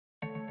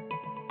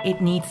It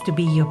needs to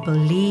be your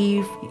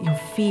belief, your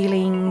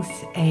feelings,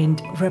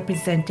 and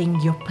representing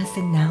your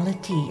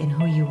personality and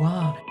who you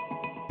are.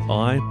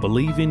 I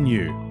Believe in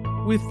You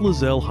with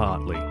Lizelle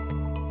Hartley.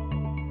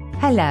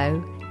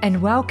 Hello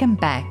and welcome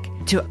back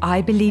to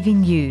I Believe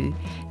in You,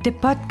 the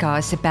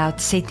podcast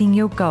about setting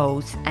your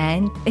goals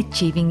and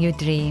achieving your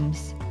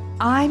dreams.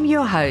 I'm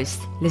your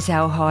host,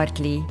 Lizelle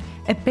Hartley,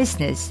 a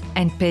business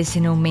and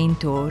personal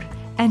mentor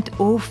and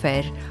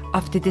author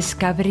of the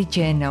Discovery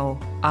Journal,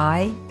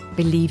 I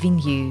Believe in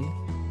You.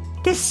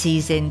 This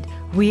season,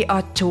 we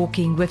are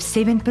talking with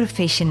 7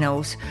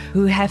 professionals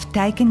who have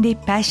taken their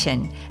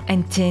passion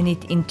and turned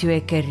it into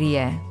a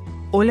career.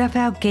 All of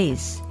our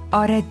guests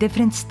are at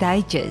different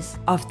stages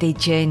of their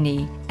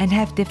journey and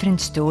have different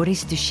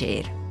stories to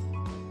share.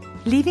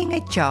 Leaving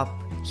a job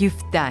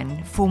you've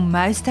done for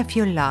most of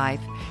your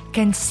life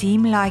can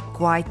seem like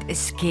quite a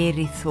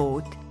scary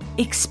thought,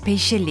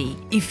 especially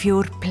if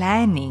you're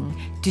planning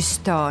to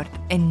start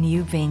a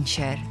new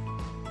venture.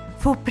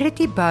 For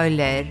Pretty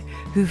Bowler,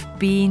 who's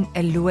been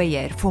a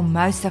lawyer for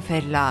most of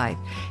her life,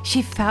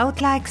 she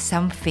felt like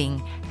something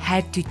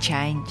had to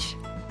change.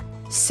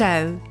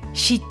 So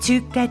she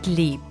took that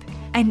leap,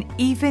 and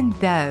even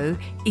though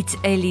it's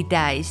early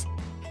days,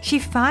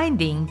 she's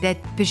finding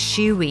that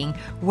pursuing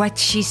what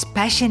she's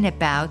passionate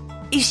about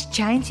is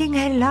changing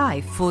her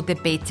life for the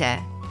better.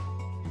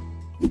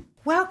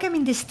 Welcome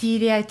in the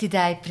studio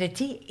today,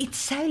 Pretty. It's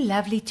so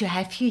lovely to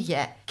have you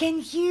here.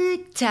 Can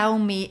you tell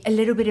me a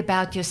little bit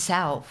about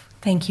yourself?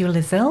 Thank you,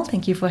 Lizelle.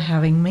 Thank you for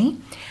having me.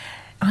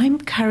 I'm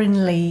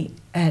currently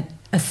at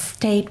a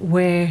state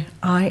where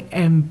I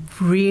am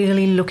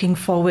really looking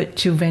forward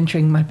to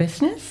venturing my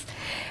business.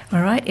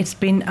 All right, it's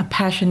been a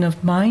passion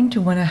of mine to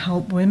want to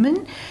help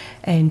women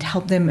and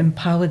help them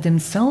empower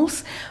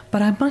themselves.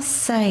 But I must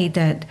say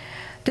that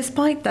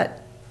despite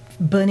that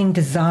burning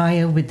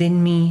desire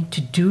within me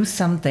to do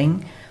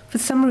something, for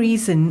some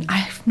reason, I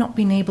have not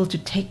been able to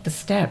take the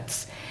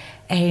steps.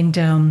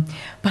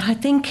 But I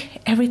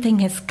think everything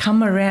has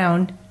come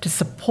around to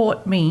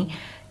support me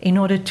in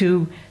order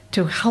to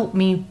help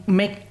me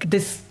make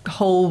this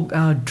whole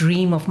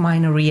dream of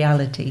mine a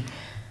reality.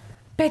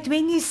 But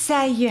when you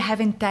say you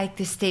haven't taken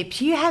the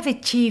steps, you have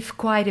achieved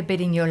quite a bit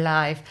in your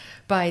life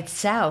by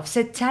itself.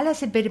 So tell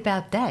us a bit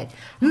about that.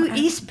 Who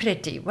is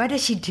Pretty? What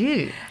does she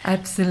do?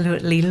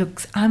 Absolutely.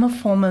 Look, I'm a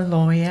former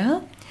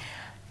lawyer,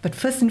 but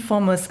first and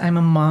foremost, I'm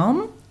a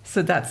mom.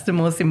 So that's the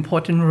most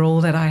important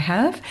role that I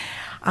have.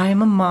 I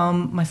am a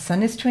mom. My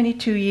son is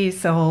 22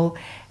 years old,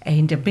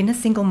 and I've been a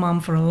single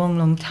mom for a long,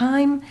 long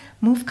time.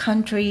 Moved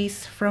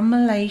countries from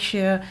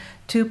Malaysia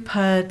to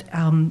Perth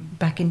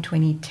back in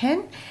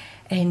 2010.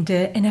 And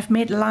I've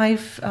made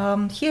life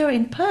here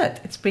in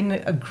Perth. It's been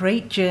a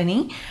great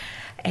journey.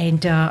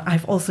 And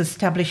I've also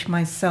established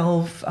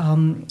myself,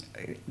 having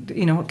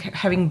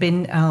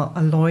been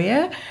a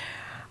lawyer,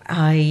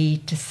 I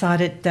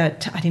decided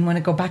that I didn't want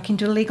to go back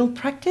into legal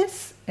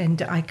practice.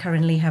 And I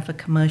currently have a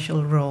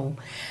commercial role.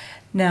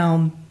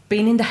 Now,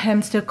 being in the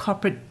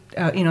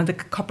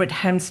corporate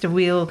hamster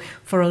wheel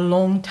for a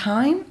long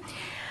time,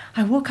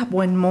 I woke up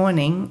one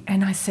morning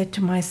and I said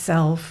to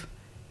myself,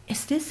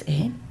 is this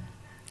it?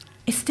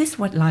 Is this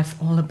what life's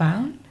all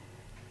about?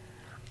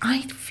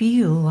 I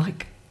feel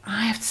like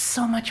I have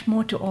so much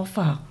more to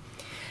offer.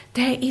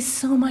 There is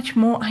so much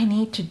more I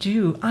need to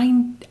do.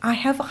 I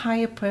have a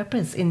higher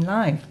purpose in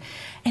life,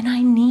 and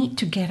I need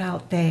to get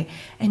out there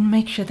and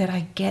make sure that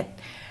I get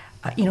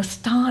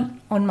start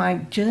on my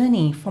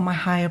journey for my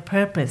higher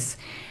purpose.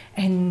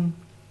 And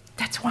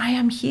that's why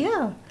I'm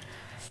here.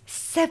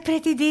 So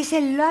Pretty, there's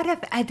a lot of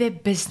other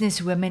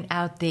business women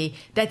out there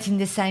that's in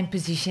the same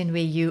position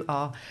where you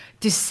are.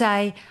 To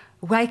say,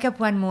 wake up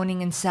one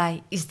morning and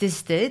say, is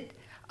this it?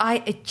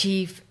 I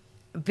achieve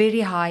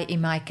very high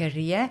in my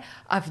career.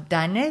 I've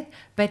done it,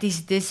 but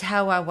is this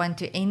how I want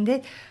to end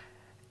it?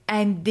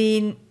 And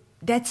then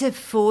that's a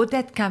thought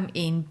that come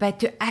in, but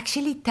to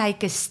actually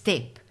take a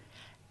step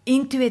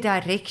into a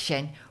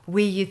direction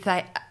where you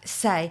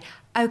say,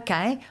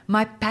 okay,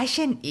 my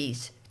passion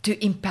is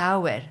to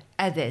empower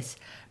others,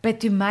 but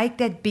to make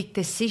that big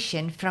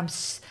decision from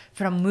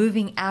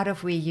moving out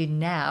of where you're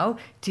now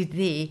to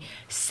there.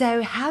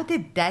 So how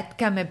did that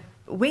come about?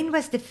 When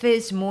was the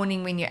first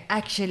morning when you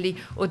actually,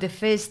 or the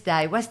first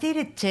day, was there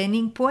a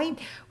turning point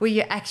where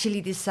you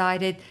actually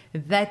decided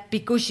that,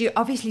 because you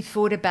obviously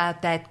thought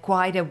about that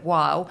quite a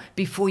while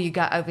before you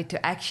go over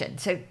to action?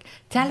 So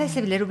tell us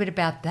a little bit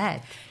about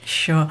that.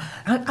 Sure.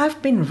 I've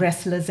been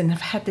restless and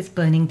I've had this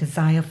burning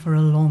desire for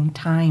a long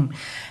time.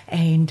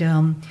 And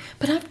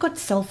but I've got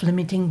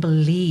self-limiting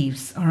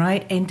beliefs, all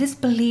right? And these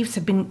beliefs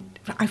have been,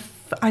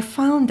 I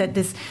found that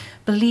these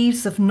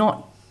beliefs of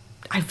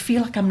I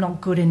feel like I'm not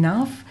good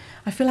enough.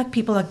 I feel like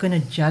people are going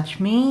to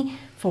judge me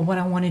for what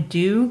I want to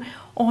do.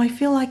 Or I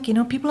feel like,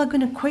 people are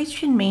going to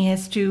question me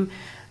as to,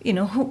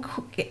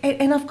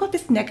 and I've got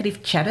this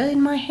negative chatter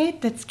in my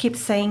head that keeps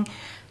saying,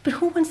 but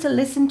who wants to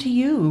listen to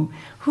you?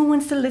 Who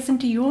wants to listen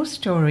to your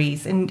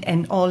stories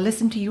and or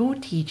listen to your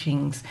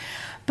teachings?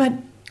 But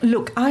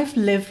Look, I've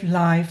lived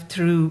life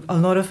through a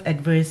lot of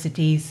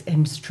adversities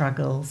and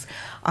struggles.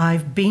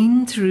 I've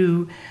been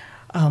through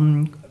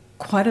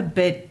quite a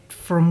bit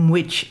from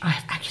which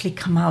I've actually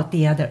come out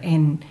the other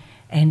end.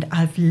 And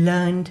I've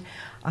learned,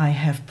 I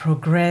have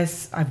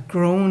progressed, I've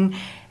grown.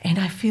 And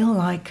I feel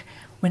like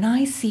when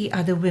I see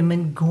other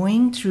women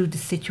going through the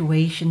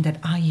situation that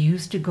I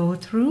used to go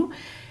through,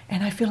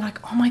 and I feel like,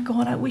 oh my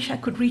God, I wish I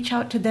could reach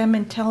out to them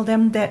and tell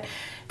them that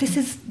this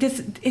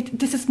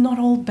is not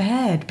all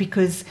bad,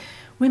 because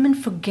women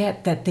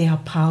forget that they are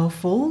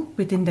powerful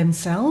within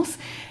themselves.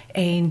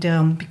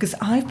 And because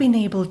I've been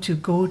able to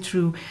go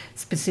through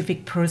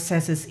specific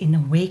processes in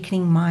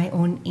awakening my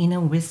own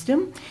inner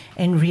wisdom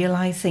and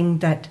realizing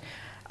that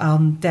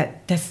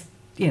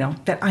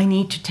that I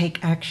need to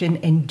take action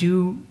and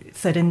do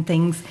certain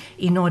things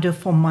in order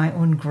for my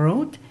own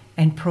growth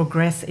and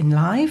progress in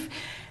life.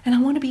 And I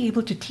want to be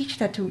able to teach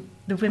that to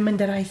the women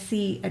that I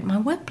see at my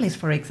workplace,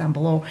 for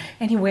example, or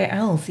anywhere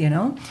else,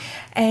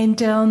 And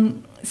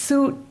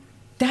so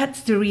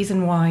that's the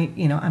reason why,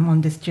 I'm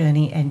on this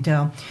journey. And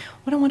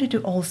what I wanted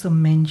to also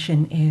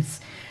mention is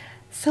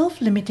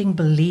self-limiting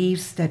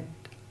beliefs that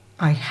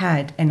I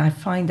had, and I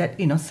find that,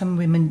 some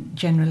women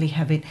generally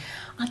have it,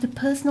 are the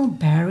personal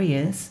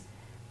barriers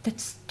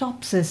that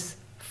stops us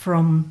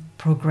from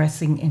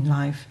progressing in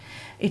life.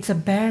 It's a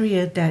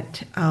barrier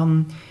that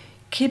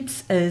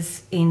keeps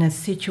us in a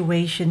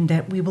situation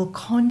that we will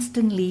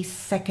constantly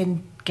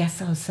second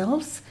guess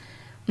ourselves.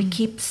 We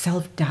keep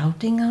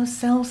self-doubting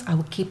ourselves,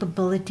 our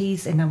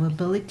capabilities and our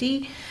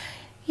ability.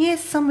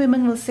 Yes, some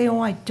women will say,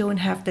 I don't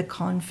have the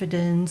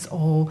confidence,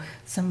 or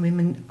some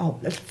women,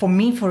 for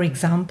me, for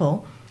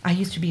example, I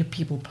used to be a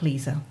people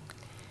pleaser.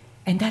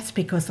 And that's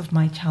because of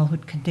my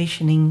childhood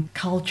conditioning,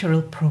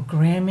 cultural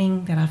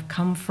programming that I've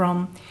come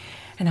from.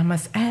 And I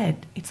must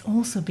add, it's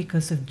also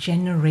because of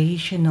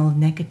generational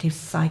negative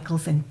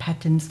cycles and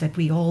patterns that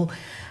we all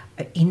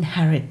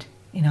inherit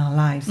in our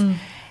lives.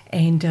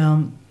 And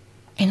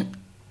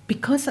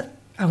because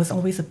I was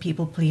always a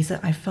people pleaser,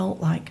 I felt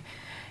like,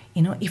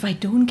 if I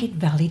don't get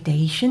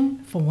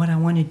validation for what I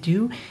want to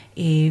do,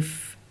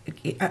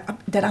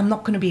 that I'm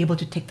not going to be able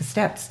to take the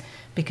steps,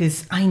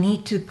 because I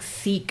need to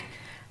seek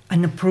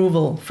an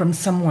approval from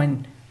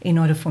someone in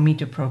order for me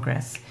to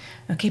progress.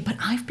 Okay, but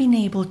I've been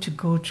able to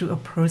go through a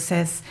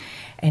process,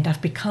 and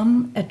I've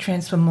become a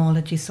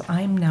transformologist. So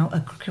I'm now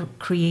a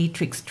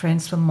creatrix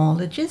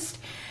transformologist,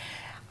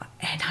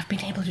 and I've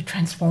been able to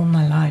transform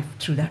my life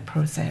through that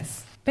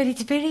process. But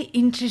it's very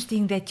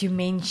interesting that you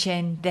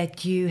mentioned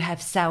that you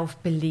have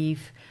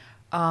self-belief.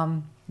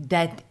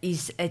 That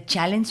is a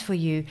challenge for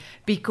you,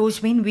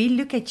 because when we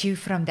look at you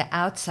from the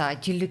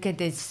outside, you look at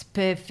this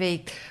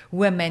perfect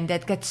woman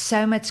that got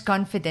so much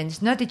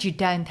confidence. Not that you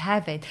don't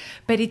have it,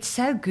 but it's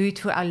so good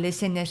for our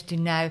listeners to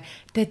know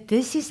that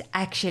this is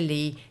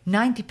actually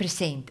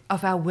 90%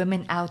 of our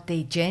women out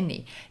there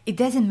journey. It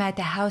doesn't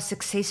matter how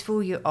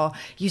successful you are,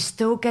 you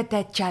still get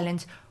that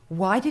challenge.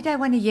 Why do they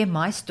want to hear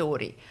my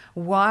story?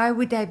 Why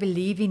would they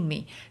believe in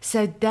me?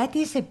 So that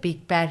is a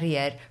big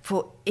barrier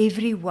for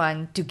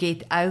everyone to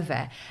get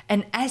over.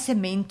 And as a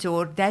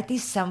mentor, that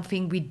is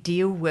something we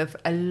deal with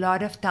a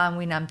lot of time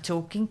when I'm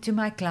talking to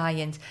my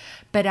clients.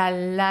 But I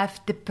love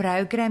the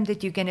program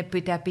that you're going to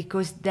put up,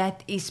 because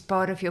that is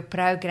part of your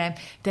program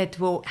that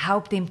will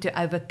help them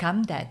to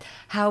overcome that,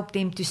 help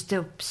them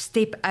to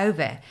step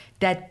over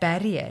that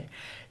barrier.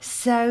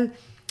 So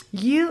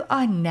you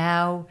are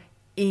now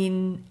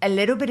in a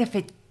little bit of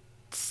a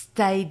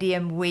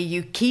stadium where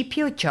you keep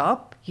your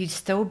job, you're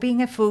still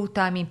being a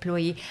full-time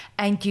employee,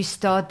 and you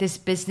start this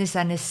business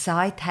on a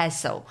side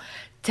hustle.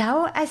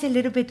 Tell us a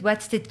little bit,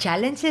 what's the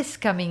challenges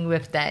coming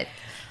with that?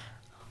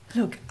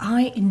 Look,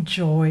 I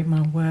enjoy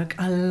my work.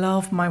 I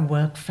love my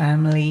work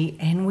family,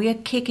 and we are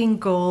kicking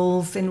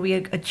goals, and we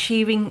are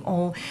achieving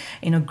all,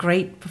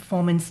 great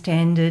performance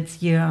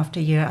standards year after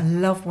year. I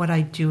love what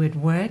I do at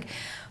work.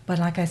 But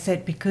like I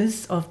said,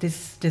 because of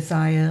this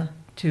desire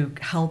to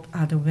help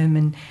other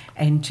women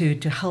and to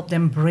help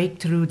them break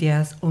through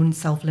their own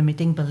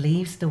self-limiting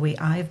beliefs the way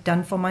I've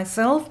done for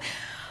myself,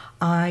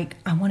 I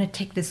want to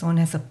take this on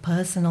as a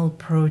personal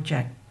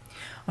project.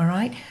 All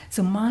right?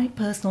 So my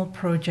personal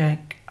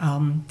project,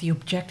 the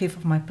objective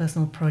of my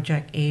personal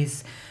project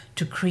is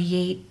to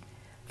create,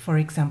 for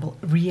example,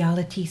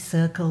 reality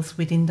circles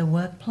within the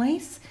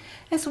workplace,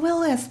 as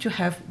well as to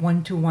have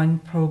one-to-one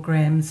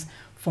programs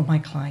for my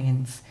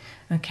clients.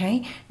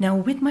 Okay, now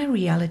with my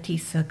reality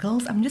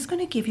circles, I'm just going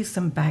to give you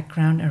some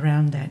background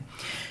around that.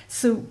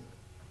 So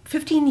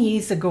 15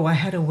 years ago, I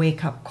had a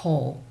wake-up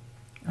call.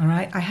 All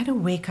right, I had a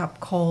wake-up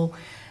call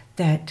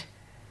that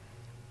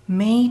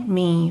made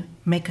me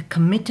make a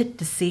committed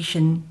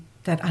decision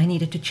that I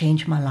needed to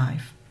change my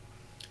life.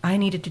 I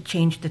needed to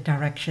change the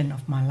direction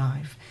of my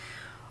life.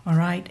 All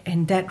right,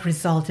 and that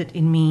resulted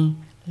in me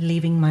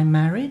leaving my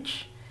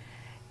marriage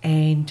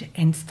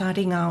and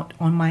starting out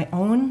on my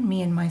own,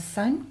 me and my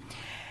son,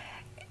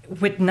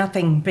 with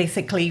nothing.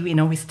 Basically,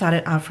 we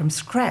started out from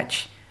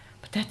scratch.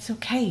 But that's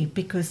okay,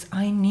 because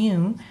I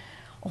knew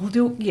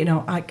although,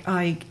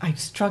 I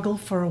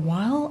struggled for a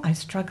while,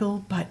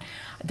 but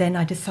then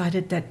I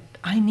decided that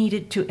I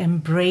needed to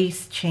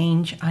embrace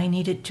change. I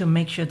needed to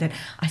make sure that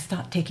I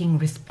start taking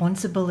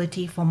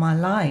responsibility for my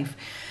life.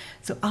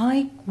 So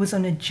I was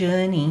on a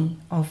journey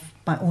of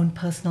my own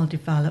personal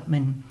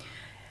development.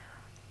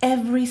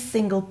 Every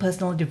single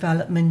personal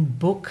development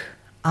book,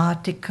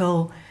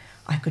 article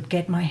I could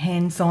get my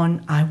hands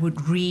on, I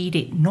would read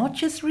it. Not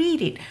just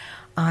read it.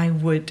 I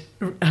would,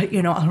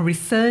 I'll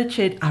research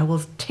it. I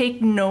will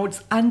take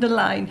notes,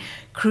 underline,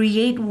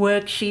 create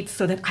worksheets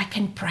so that I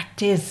can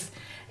practice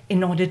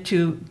in order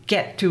to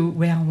get to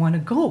where I want to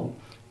go.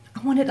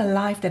 I wanted a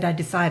life that I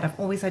desired. I've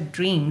always had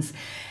dreams.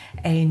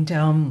 And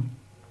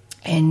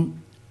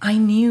I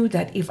knew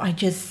that if I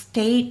just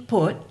stayed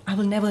put, I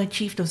will never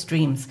achieve those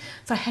dreams.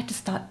 So I had to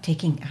start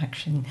taking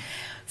action.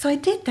 So I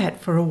did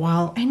that for a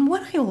while. And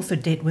what I also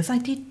did was I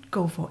did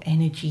go for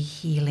energy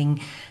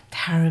healing,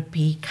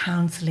 therapy,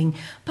 counseling.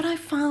 But I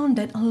found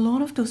that a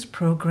lot of those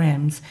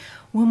programs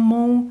were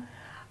more,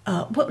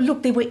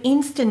 they were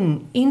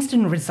instant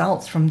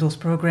results from those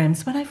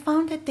programs. But I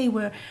found that they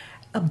were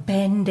a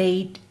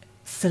Band-Aid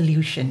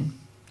solution.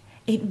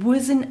 It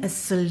wasn't a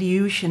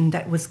solution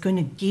that was going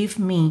to give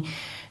me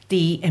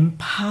the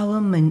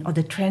empowerment or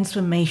the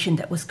transformation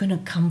that was going to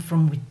come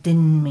from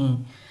within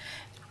me.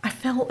 I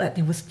felt that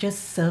it was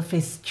just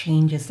surface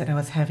changes that I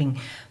was having.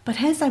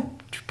 But as I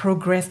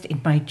progressed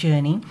in my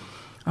journey,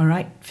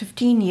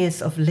 15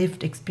 years of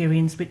lived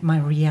experience with my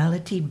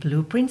reality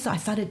blueprint. So I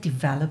started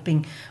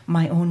developing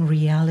my own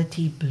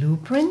reality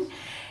blueprint.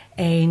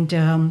 And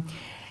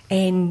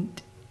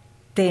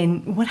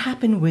then what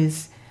happened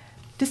was,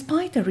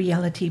 despite the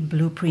reality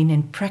blueprint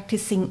and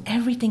practicing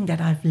everything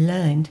that I've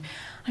learned,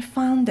 I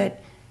found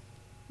that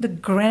the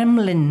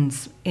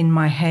gremlins in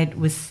my head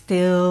was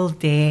still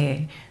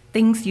there.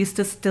 Things used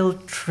to still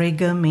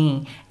trigger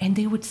me, and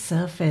they would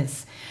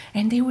surface.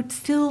 And I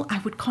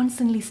would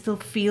constantly still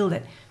feel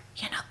that,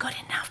 you're not good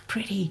enough,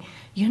 Pretty.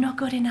 You're not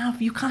good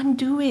enough. You can't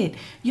do it.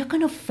 You're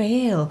going to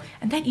fail.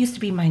 And that used to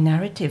be my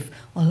narrative.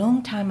 A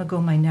long time ago,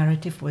 my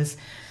narrative was,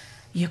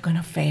 you're going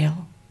to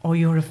fail or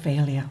you're a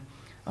failure.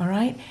 All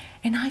right?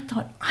 And I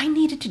thought, I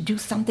needed to do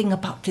something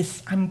about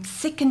this. I'm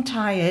sick and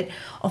tired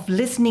of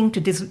listening to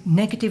these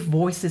negative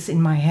voices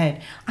in my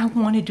head. I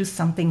want to do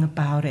something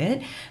about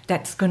it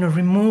that's going to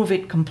remove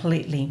it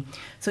completely.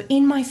 So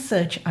in my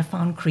search, I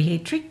found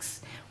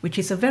Creatrix, which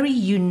is a very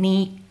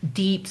unique,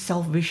 deep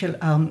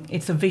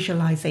it's a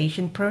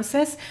visualization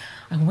process.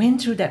 I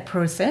went through that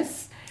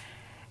process.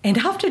 And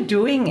after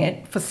doing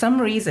it, for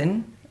some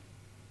reason,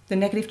 the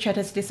negative chat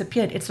has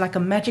disappeared. It's like a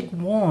magic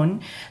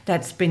wand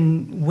that's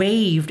been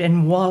waved,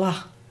 and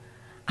voila,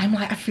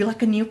 I feel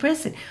like a new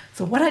person.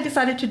 So what I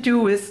decided to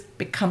do is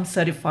become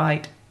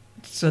certified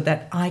so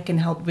that I can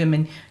help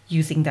women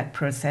using that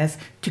process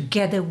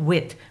together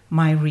with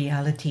my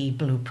reality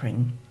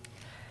blueprint.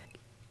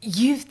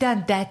 You've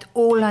done that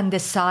all on the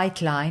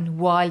sideline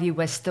while you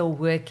were still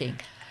working.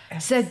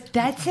 Yes. So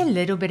that's a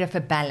little bit of a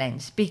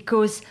balance,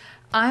 because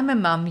I'm a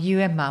mum,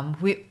 you're a mum.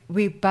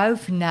 We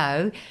both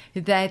know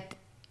that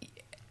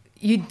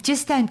you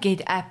just don't get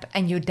up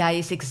and your day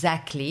is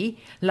exactly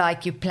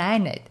like you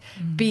plan it,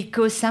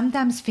 because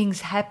sometimes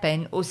things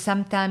happen, or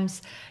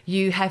sometimes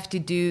you have to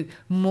do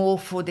more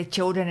for the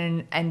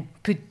children and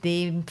put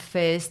them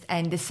first,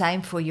 and the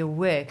same for your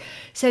work.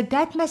 So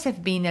that must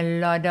have been a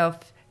lot of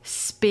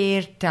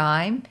spare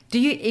time. Do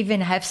you even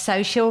have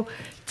social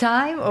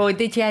time, or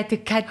did you have to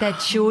cut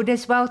that short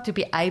as well to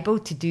be able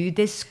to do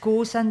this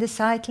course on the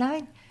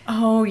sideline?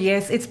 Oh,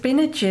 yes, it's been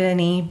a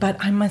journey, but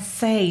I must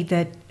say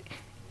that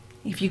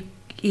if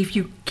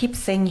you keep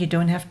saying you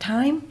don't have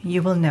time,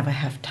 you will never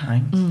have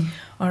time.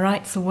 All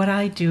right. So what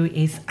I do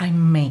is I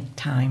make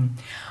time.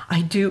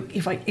 I do.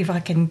 If I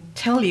can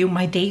tell you,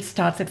 my day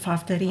starts at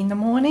 5:30 in the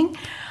morning.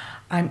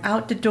 I'm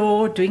out the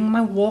door doing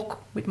my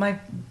walk with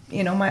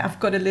I've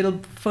got a little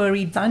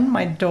furry son,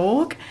 my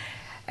dog.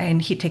 And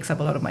he takes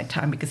up a lot of my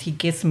time because he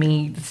gives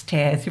me the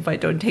stares if I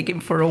don't take him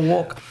for a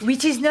walk.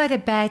 Which is not a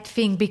bad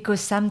thing,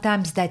 because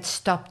sometimes that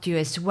stopped you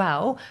as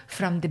well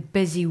from the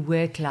busy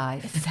work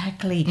life.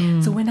 Exactly.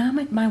 So when I'm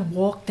at my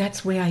walk,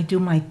 that's where I do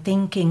my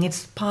thinking.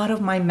 It's part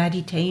of my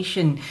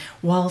meditation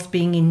whilst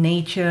being in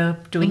nature,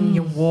 doing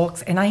your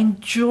walks. And I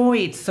enjoy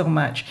it so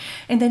much.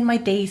 And then my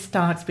day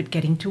starts with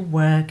getting to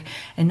work.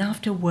 And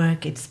after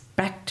work, it's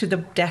back to the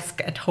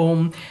desk at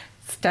home,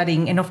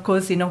 studying, and of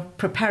course,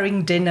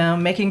 preparing dinner,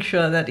 making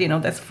sure that,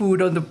 there's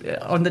food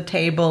on the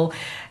table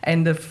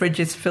and the fridge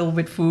is filled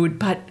with food.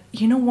 But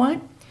you know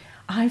what?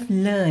 I've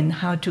learned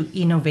how to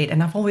innovate,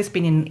 and I've always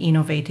been in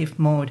innovative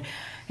mode.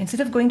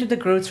 Instead of going to the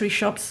grocery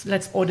shops,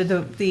 let's order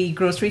the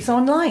groceries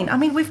online. I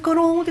mean, we've got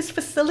all these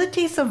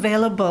facilities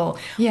available.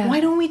 Yeah.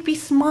 Why don't we be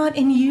smart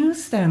and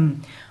use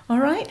them? All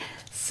right?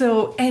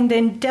 So, and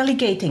then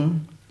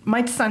delegating.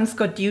 My son's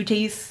got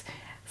duties.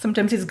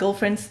 Sometimes his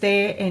girlfriend's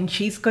there and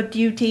she's got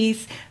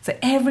duties. So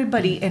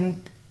everybody,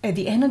 and at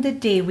the end of the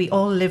day, we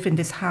all live in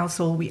this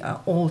household. We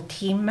are all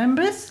team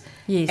members.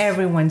 Yes.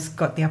 Everyone's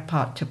got their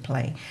part to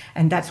play.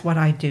 And that's what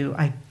I do.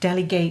 I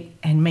delegate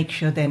and make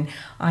sure then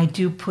I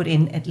do put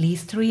in at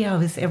least 3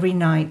 hours every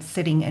night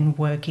sitting and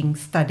working,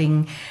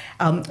 studying,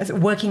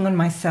 working on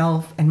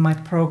myself and my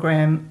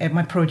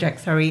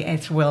project,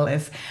 as well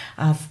as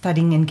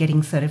studying and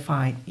getting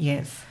certified.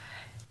 Yes.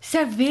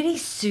 So very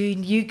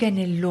soon you're going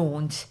to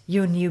launch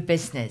your new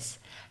business.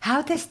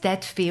 How does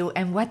that feel,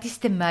 and what is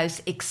the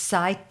most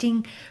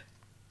exciting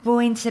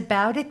points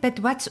about it, but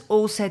what's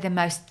also the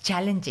most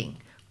challenging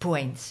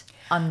points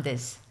on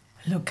this?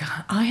 Look,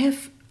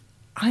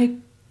 I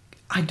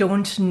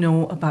don't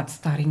know about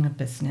starting a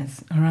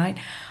business, all right?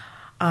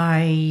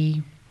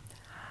 I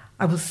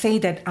will say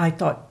that I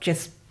thought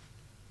just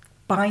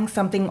buying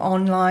something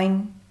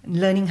online,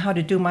 learning how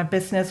to do my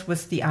business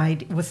was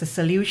a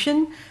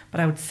solution, but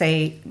I would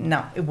say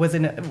no, it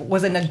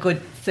wasn't a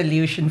good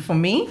solution for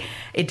me.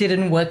 It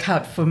didn't work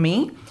out for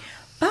me.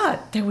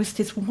 But there was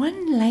this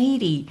one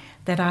lady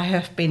that I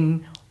have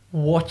been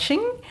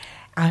watching.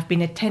 I've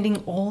been attending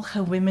all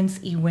her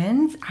women's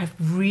events. I've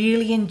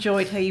really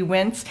enjoyed her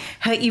events.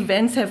 Her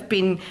events have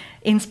been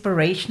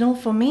inspirational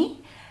for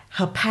me.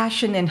 Her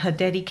passion and her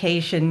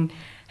dedication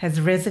has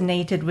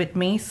resonated with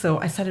me. So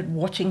I started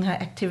watching her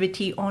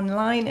activity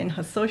online and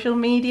her social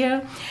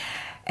media.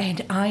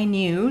 And I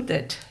knew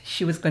that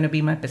she was going to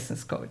be my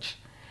business coach.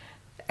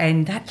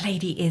 And that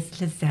lady is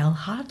Lizelle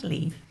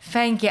Hartley.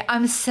 Thank you.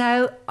 I'm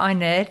so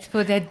honored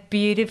for that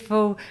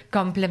beautiful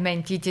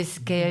compliment you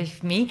just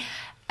gave me.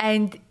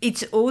 And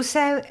it's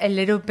also a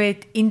little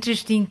bit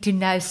interesting to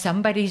know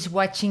somebody's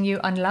watching you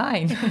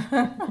online.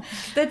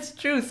 That's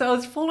true. So I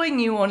was following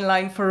you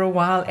online for a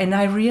while, and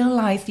I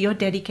realized your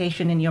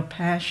dedication and your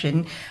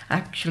passion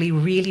actually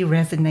really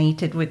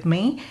resonated with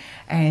me.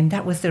 And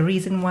that was the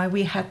reason why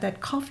we had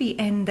that coffee.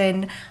 And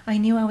then I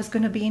knew I was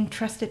going to be in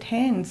trusted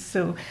hands.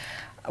 So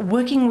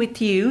working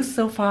with you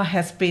so far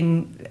has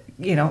been,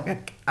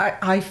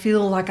 I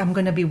feel like I'm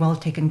going to be well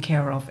taken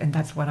care of, and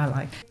that's what I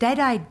like. That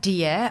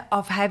idea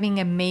of having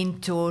a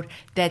mentor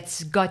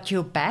that's got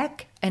your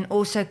back and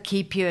also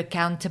keep you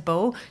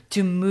accountable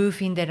to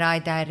move in the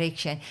right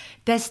direction,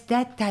 does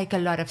that take a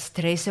lot of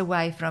stress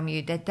away from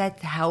you? Does that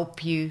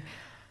help you?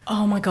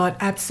 Oh my God,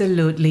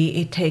 absolutely.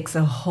 It takes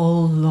a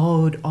whole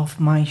load off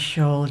my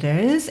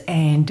shoulders.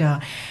 And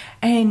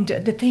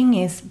the thing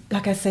is,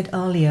 like I said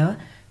earlier,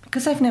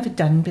 because I've never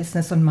done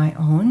business on my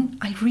own,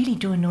 I really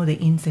don't know the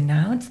ins and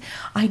outs.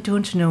 I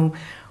don't know,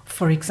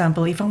 for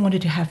example, if I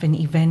wanted to have an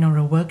event or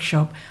a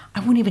workshop,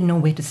 I wouldn't even know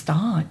where to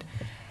start.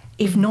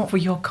 If not for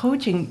your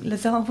coaching,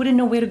 Lizelle, I wouldn't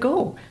know where to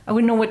go. I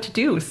wouldn't know what to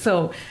do.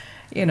 So,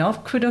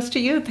 kudos to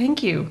you.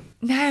 Thank you.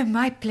 No,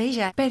 my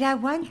pleasure. But I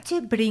want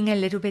to bring a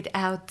little bit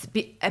out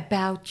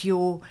about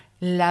your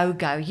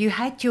logo. You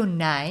had your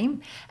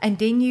name, and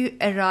then you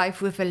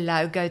arrived with a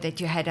logo that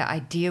you had an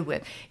idea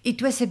with.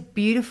 It was a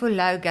beautiful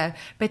logo,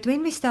 but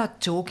when we start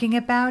talking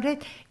about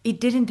it, it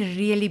didn't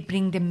really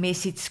bring the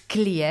message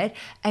clear,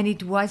 and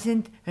it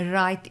wasn't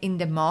right in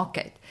the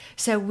market.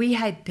 So we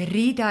had to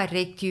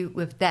redirect you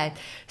with that.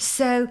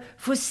 So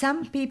for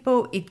some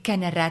people, it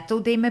can rattle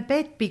them a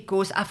bit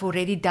because I've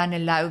already done a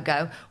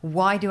logo.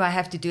 Why do I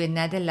have to do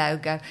another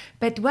logo?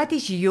 But what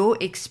is your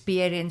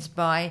experience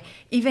by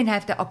even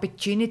have the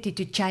opportunity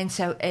to change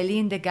so early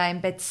in the game?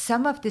 But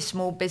some of the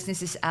small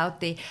businesses out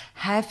there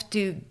have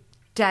to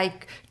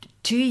take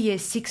 2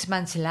 years, 6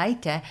 months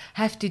later,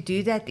 have to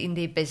do that in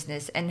their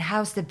business. And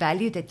how's the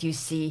value that you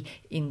see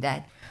in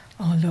that?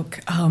 Oh, look,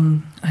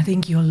 I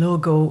think your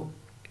logo,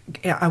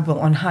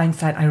 on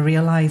hindsight, I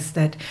realized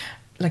that,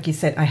 like you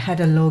said, I had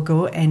a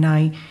logo and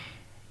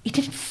it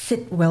didn't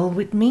sit well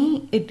with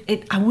me.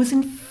 I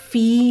wasn't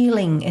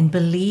feeling and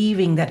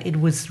believing that it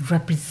was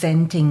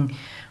representing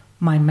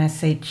my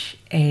message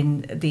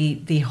and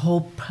the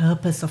whole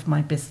purpose of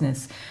my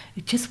business.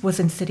 It just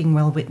wasn't sitting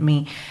well with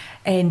me.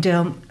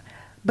 And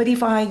but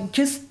if I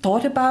just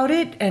thought about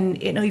it, and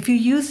if you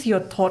use your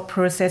thought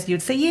process,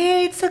 you'd say,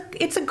 yeah,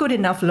 it's a good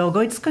enough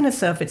logo. It's going to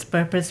serve its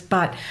purpose.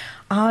 But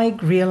I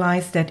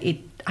realized that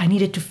I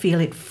needed to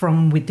feel it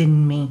from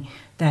within me,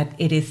 that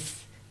it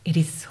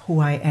is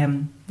who I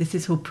am. This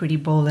is who Pretty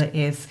Bowler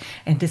is,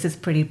 and this is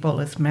Pretty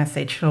Bowler's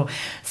message.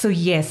 So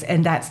yes,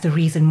 and that's the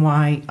reason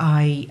why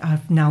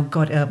I've now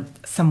got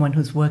someone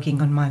who's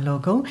working on my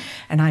logo,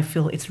 and I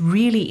feel it's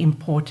really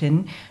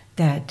important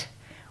that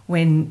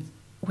when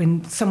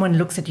someone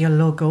looks at your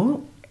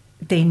logo,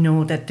 they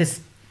know that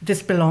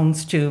this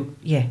belongs to,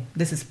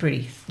 this is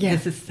Pretty. Yeah.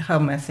 This is her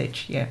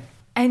message, yeah.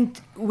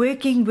 And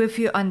working with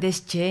you on this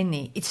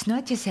journey, it's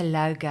not just a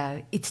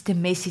logo, it's the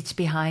message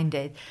behind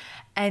it.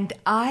 And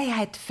I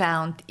had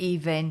found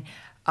even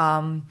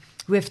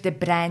with the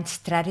brand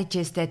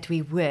strategies that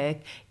we work,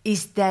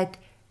 is that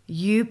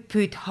you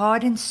put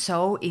heart and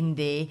soul in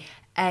there.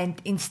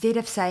 And instead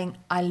of saying,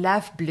 I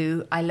love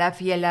blue, I love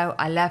yellow,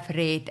 I love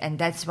red, and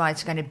that's why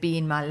it's going to be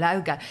in my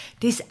logo,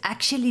 there's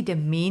actually the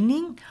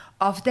meaning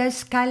of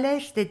those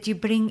colors that you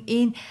bring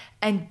in.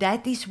 And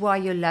that is why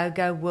your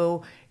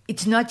logo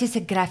it's not just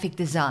a graphic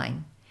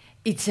design.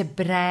 it's a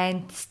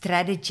brand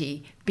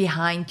strategy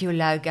behind your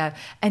logo.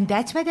 And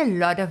that's what a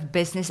lot of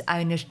business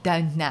owners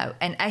don't know.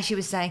 And as you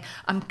were saying,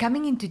 I'm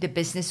coming into the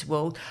business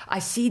world, I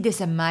see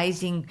this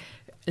amazing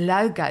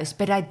logos,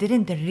 but I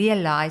didn't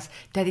realize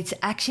that it's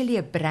actually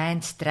a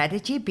brand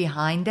strategy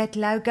behind that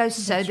logo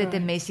so that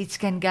the message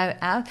can go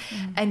out.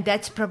 And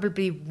that's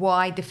probably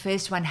why the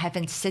first one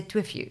haven't sit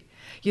with you.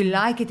 You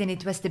like it and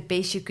it was the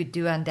best you could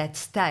do on that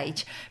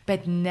stage.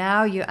 But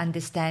now you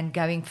understand,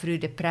 going through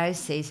the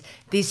process,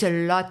 there's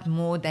a lot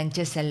more than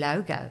just a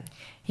logo.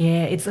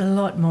 Yeah, it's a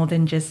lot more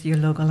than just your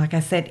logo. Like I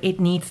said, it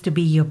needs to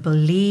be your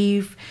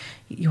belief,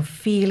 your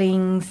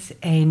feelings,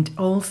 and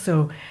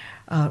also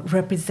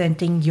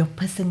representing your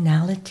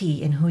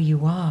personality and who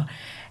you are.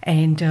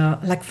 And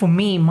like for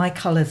me, my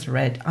color is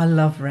red. I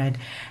love red.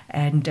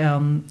 And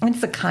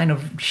it's a kind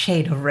of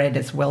shade of red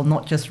as well,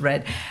 not just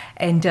red.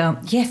 And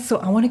yes, so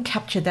I want to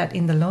capture that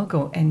in the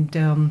logo. And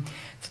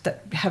so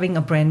that having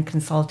a brand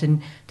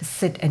consultant to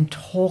sit and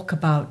talk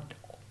about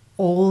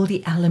all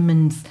the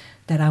elements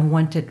that I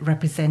wanted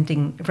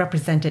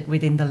represented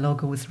within the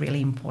logo was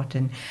really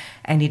important.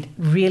 And it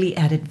really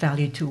added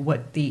value to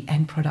what the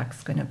end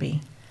product's going to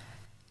be.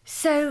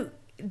 So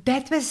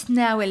that was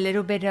now a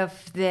little bit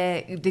of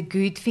the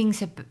good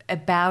things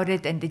about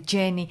it and the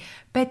journey.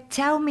 But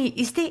tell me,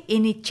 is there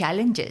any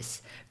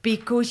challenges?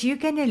 Because you're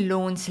going to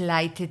launch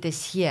later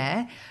this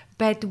year,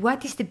 but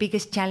what is the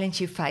biggest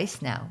challenge you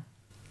face now?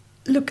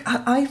 Look,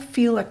 I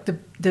feel like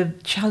the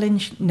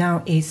challenge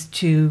now is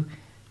to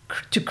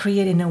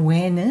create an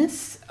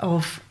awareness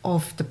of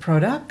the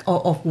product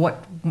or of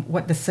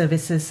what the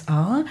services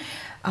are.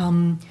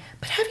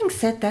 But having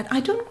said that, I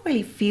don't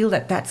really feel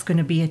that that's going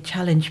to be a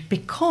challenge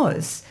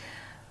because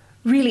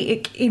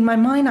really in my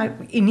mind, I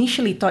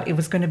initially thought it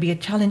was going to be a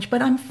challenge,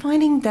 but I'm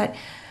finding that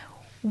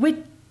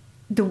with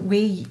the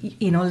way,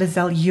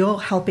 Lizelle, you're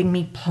helping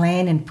me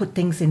plan and put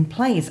things in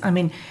place. I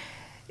mean,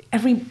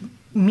 every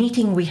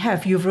meeting we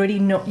have, you already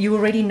know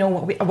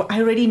I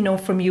already know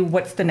from you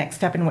what's the next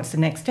step and what's the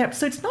next step.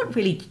 So it's not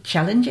really a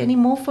challenge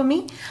anymore for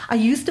me. I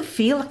used to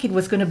feel like it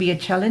was going to be a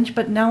challenge,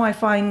 but now I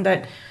find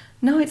that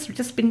no, it's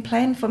just been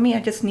planned for me.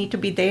 I just need to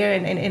be there,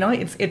 and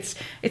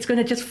it's going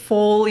to just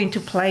fall into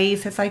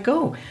place as I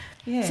go.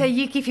 Yeah. So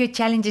you give your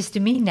challenges to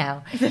me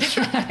now. That's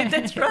right.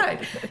 That's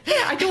right.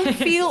 Yeah, I don't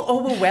feel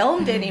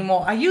overwhelmed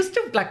anymore. I used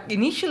to,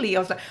 initially I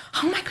was like,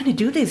 how am I going to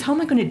do this? How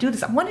am I going to do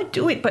this? I want to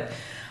do it, but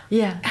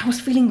yeah, I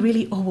was feeling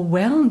really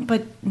overwhelmed,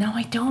 but now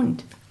I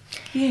don't.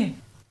 Yeah.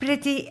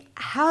 Priti,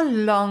 how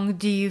long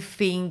do you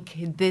think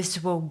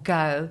this will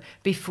go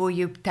before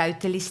you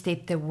totally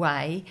stepped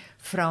away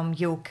from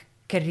your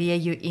career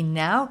you're in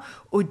now?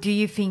 Or do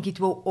you think it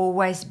will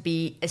always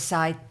be a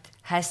side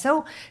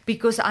hustle?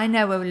 Because I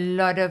know a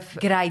lot of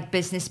great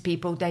business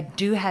people that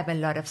do have a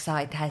lot of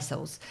side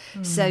hustles.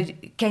 So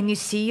can you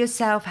see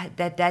yourself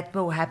that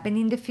will happen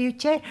in the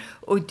future?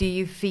 Or do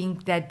you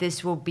think that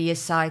this will be a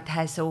side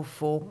hustle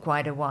for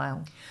quite a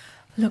while?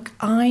 Look,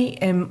 I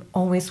am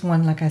always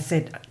one, like I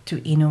said,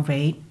 to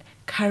innovate.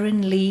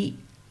 Currently,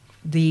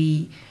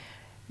 the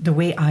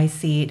way I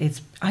see it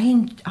is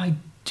I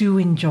do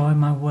enjoy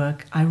my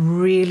work. I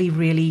really,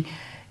 really,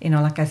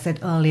 like I said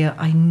earlier,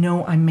 I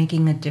know I'm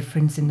making a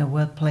difference in the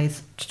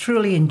workplace.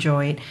 Truly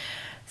enjoy it.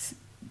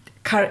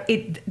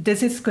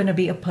 This is going to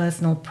be a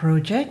personal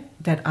project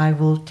that I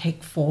will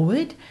take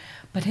forward.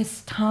 But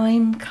as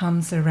time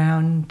comes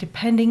around,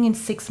 depending in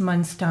 6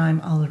 months'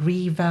 time, I'll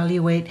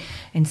reevaluate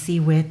and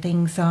see where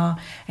things are.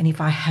 And if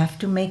I have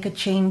to make a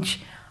change,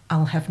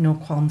 I'll have no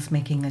qualms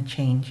making a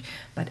change.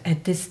 But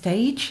at this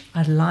stage,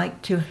 I'd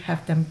like to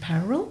have them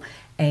parallel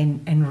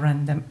and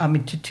run them,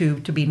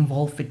 to be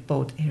involved with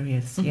both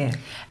areas, yeah.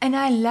 And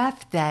I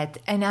love that,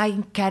 and I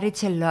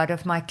encourage a lot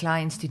of my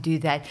clients to do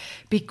that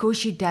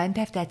because you don't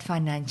have that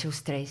financial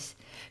stress.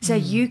 So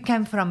you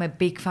come from a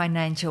big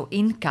financial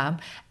income,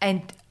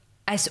 and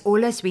as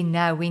all as we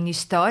know, when you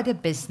start a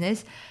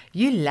business,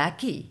 you're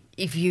lucky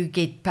if you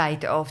get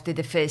paid after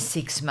the first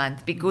 6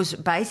 months, because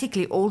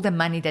basically all the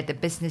money that the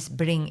business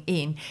bring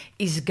in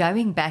is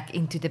going back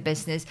into the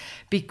business.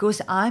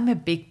 Because I'm a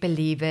big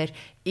believer,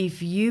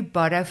 if you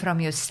borrow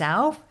from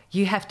yourself,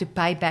 you have to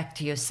pay back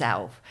to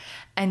yourself.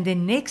 And the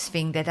next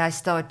thing that I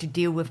start to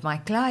deal with my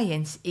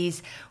clients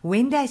is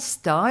when they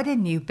start a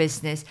new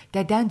business,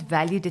 they don't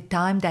value the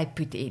time they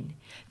put in.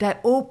 They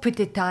all put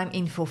the time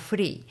in for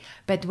free.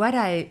 But what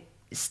I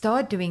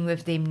start doing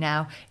with them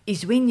now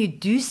is when you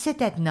do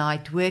sit at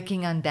night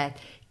working on that,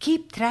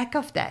 keep track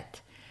of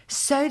that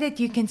so that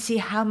you can see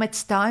how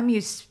much time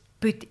you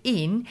put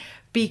in,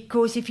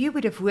 because if you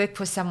would have worked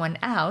for someone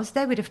else,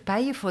 they would have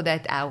paid you for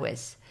that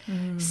hours.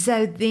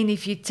 So then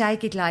if you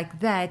take it like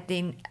that,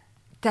 then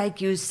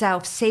take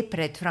yourself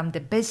separate from the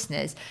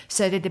business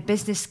so that the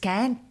business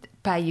can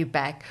pay you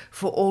back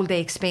for all the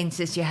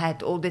expenses you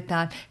had all the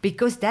time,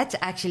 because that's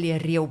actually a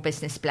real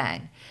business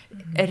plan.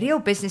 A real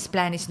business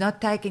plan is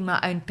not taking my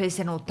own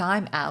personal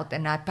time out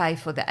and I pay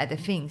for the other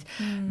things.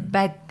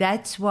 But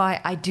that's why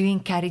I do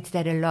encourage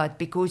that a lot,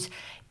 because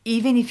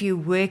even if you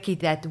work it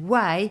that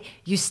way,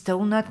 you're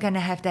still not going to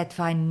have that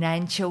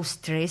financial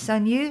stress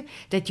on you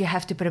that you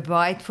have to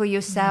provide for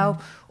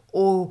yourself.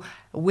 Or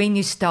when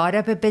you start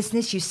up a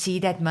business, you see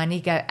that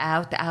money go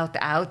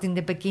out in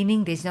the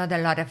beginning. There's not a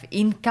lot of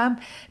income,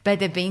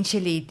 but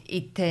eventually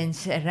it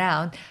turns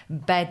around.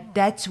 But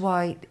that's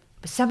why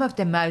some of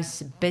the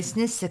most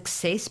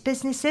success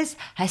businesses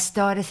has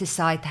started as a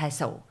side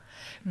hustle.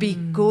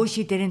 Because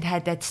you didn't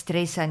have that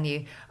stress on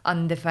you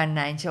on the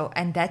financial.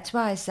 And that's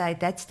why I say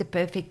that's the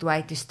perfect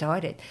way to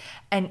start it.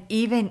 And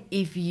even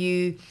if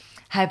you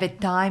have a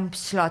time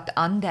slot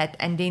on that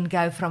and then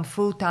go from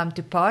full-time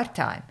to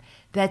part-time,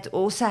 that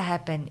also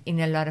happen in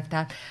a lot of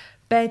time.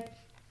 But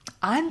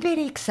I'm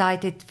very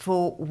excited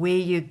for where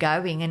you're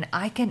going, and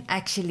I can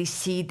actually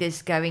see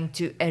this going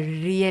to a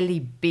really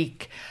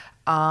big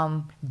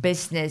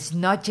business,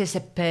 not just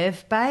a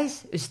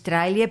Perth-based,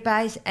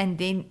 Australia-based, and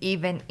then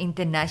even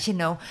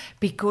international,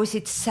 because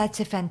it's such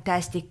a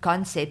fantastic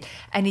concept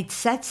and it's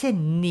such a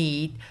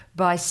need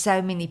by so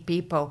many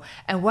people.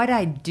 And what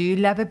I do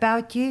love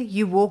about you,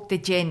 you walk the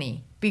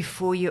journey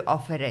before you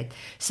offer it.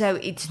 So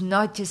it's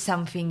not just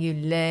something you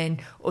learn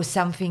or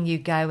something you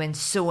go and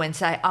saw and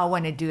say, I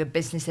want to do a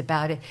business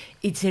about it.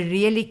 It's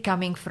really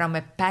coming from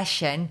a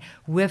passion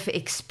with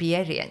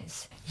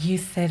experience. You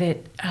said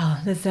it,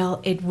 Lizelle.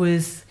 It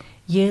was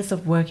years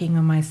of working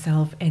on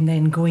myself and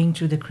then going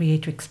through the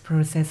creatrix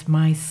process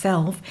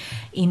myself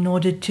in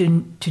order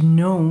to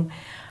know,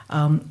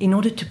 in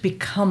order to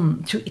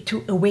become,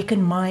 to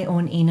awaken my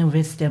own inner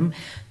wisdom,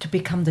 to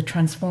become the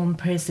transformed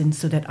person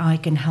so that I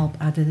can help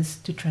others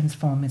to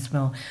transform as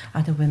well,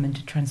 other women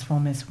to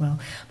transform as well.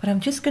 But I'm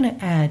just going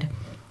to add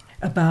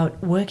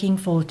about working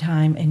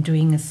full-time and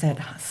doing a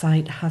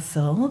side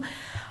hustle.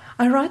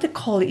 I rather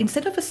call it,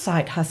 instead of a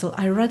side hustle,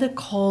 I rather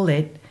call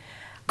it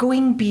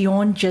going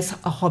beyond just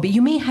a hobby.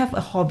 You may have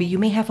a hobby, you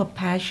may have a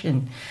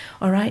passion,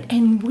 all right?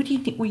 And what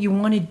you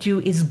want to do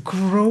is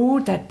grow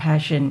that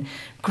passion,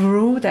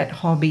 grow that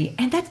hobby.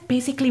 And that's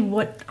basically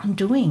what I'm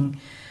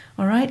doing,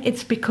 all right?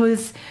 It's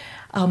because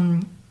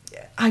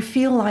I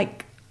feel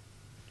like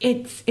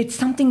it's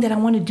something that I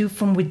want to do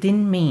from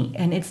within me,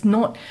 and it's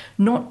not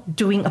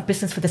doing a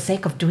business for the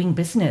sake of doing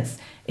business.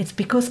 It's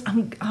because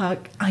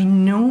I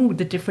know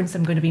the difference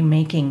I'm going to be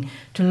making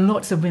to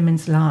lots of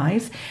women's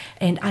lives,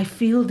 and I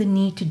feel the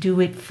need to do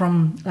it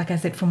from, like I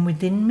said, from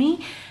within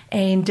me.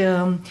 And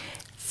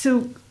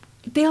so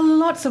there are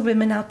lots of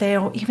women out there,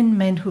 or even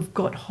men, who've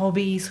got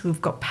hobbies,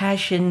 who've got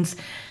passions.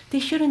 They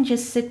shouldn't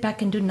just sit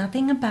back and do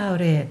nothing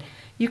about it.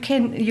 You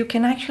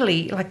can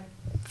actually, like,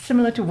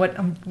 similar to what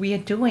we are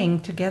doing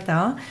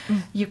together,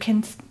 you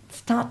can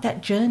start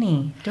that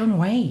journey. Don't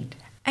wait.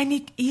 And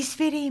it is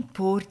very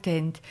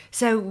important.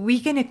 So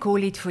we're going to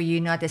call it for you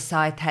not a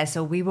side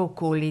hustle. We will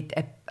call it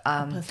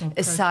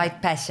a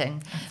side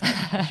passion.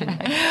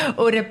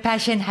 Or a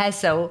passion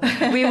hustle.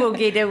 We will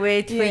get a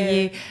word for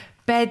you.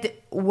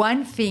 But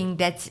one thing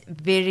that's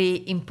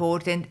very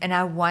important, and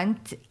I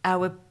want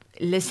our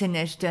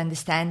listeners to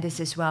understand this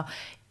as well.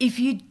 If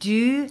you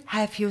do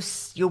have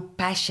your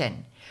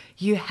passion,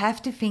 you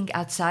have to think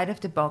outside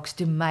of the box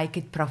to make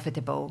it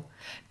profitable,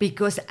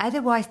 because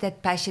otherwise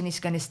that passion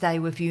is going to stay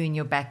with you in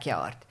your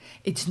backyard.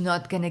 It's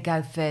not going to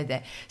go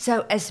further.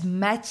 So as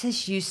much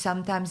as you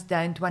sometimes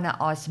don't want to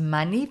ask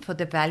money for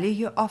the value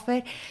you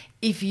offer,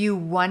 if you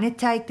want to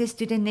take this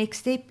to the next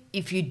step,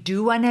 if you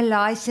do want to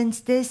license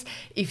this,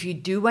 if you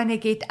do want to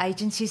get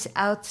agencies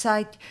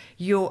outside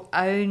your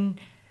own,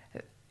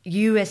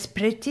 you as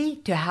Pretty,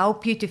 to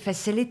help you to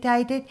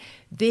facilitate it,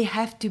 there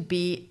have to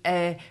be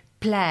a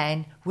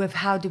plan with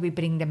how do we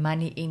bring the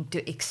money in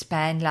to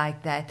expand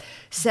like that.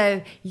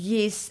 So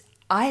yes,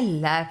 I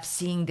love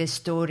seeing the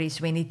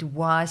stories when it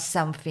was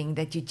something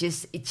that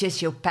it's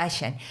just your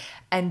passion.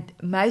 And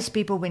most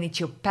people, when it's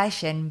your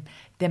passion,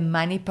 the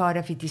money part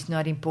of it is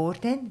not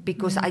important,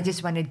 because I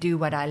just want to do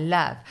what I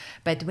love.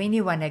 But when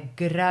you want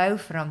to grow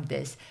from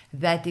this,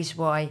 that is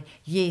why,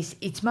 yes,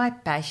 it's my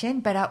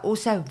passion, but I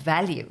also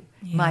value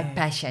my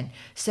passion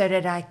so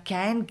that I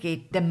can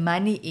get the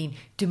money in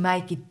to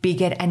make it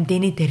bigger, and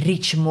then it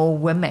reach more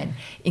women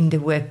in the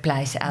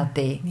workplace out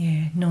there.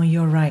 Yeah, no,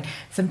 you're right.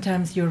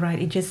 Sometimes you're right.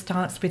 It just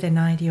starts with an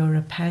idea or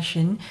a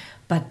passion,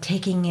 but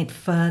taking it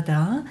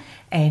further.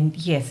 And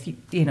yes,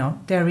 you know,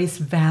 there is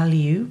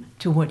value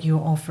to what you're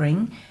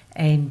offering.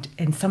 And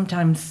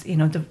sometimes, you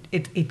know,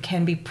 it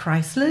can be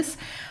priceless.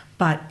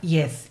 But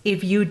yes,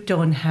 if you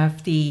don't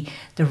have the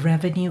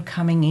revenue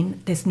coming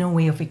in, there's no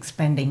way of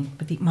expanding.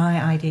 But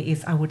my idea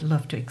is I would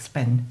love to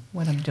expand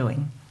what I'm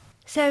doing.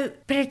 So,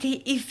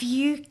 Pretty, if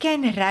you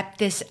can wrap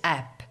this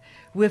up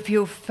with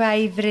your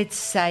favorite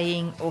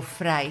saying or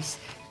phrase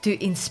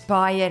to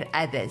inspire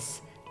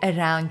others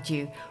around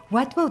you,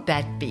 what will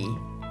that be?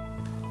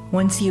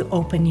 Once you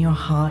open your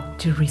heart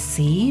to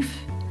receive,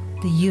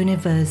 the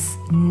universe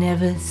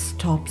never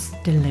stops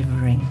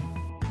delivering.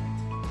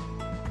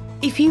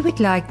 If you would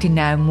like to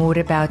know more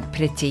about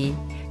Pretty,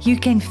 you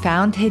can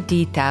find her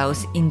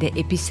details in the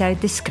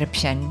episode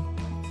description.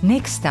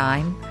 Next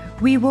time,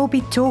 we will be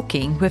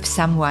talking with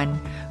someone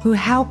who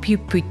help you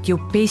put your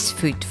best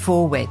foot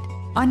forward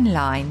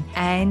online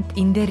and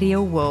in the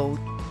real world.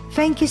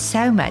 Thank you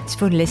so much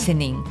for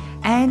listening,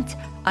 and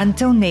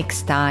until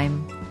next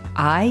time,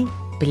 I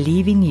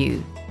believe in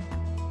you.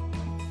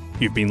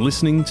 You've been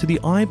listening to the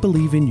I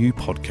Believe in You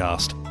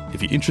podcast.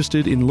 If you're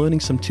interested in learning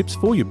some tips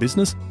for your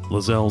business,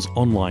 Lizelle's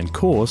online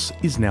course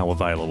is now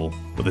available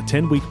with a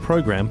 10-week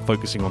program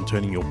focusing on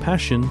turning your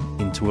passion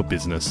into a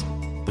business.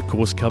 The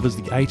course covers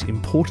the 8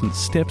 important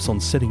steps on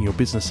setting your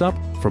business up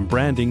from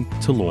branding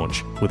to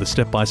launch, with a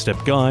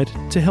step-by-step guide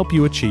to help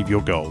you achieve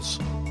your goals.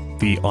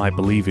 The I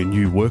Believe in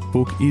You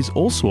workbook is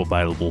also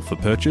available for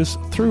purchase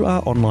through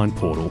our online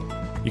portal.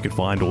 You can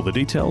find all the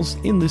details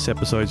in this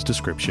episode's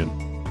description.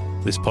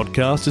 This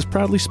podcast is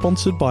proudly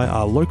sponsored by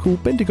our local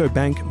Bendigo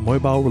Bank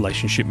mobile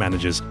relationship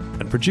managers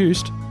and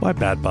produced by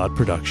Bad Bard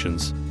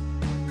Productions.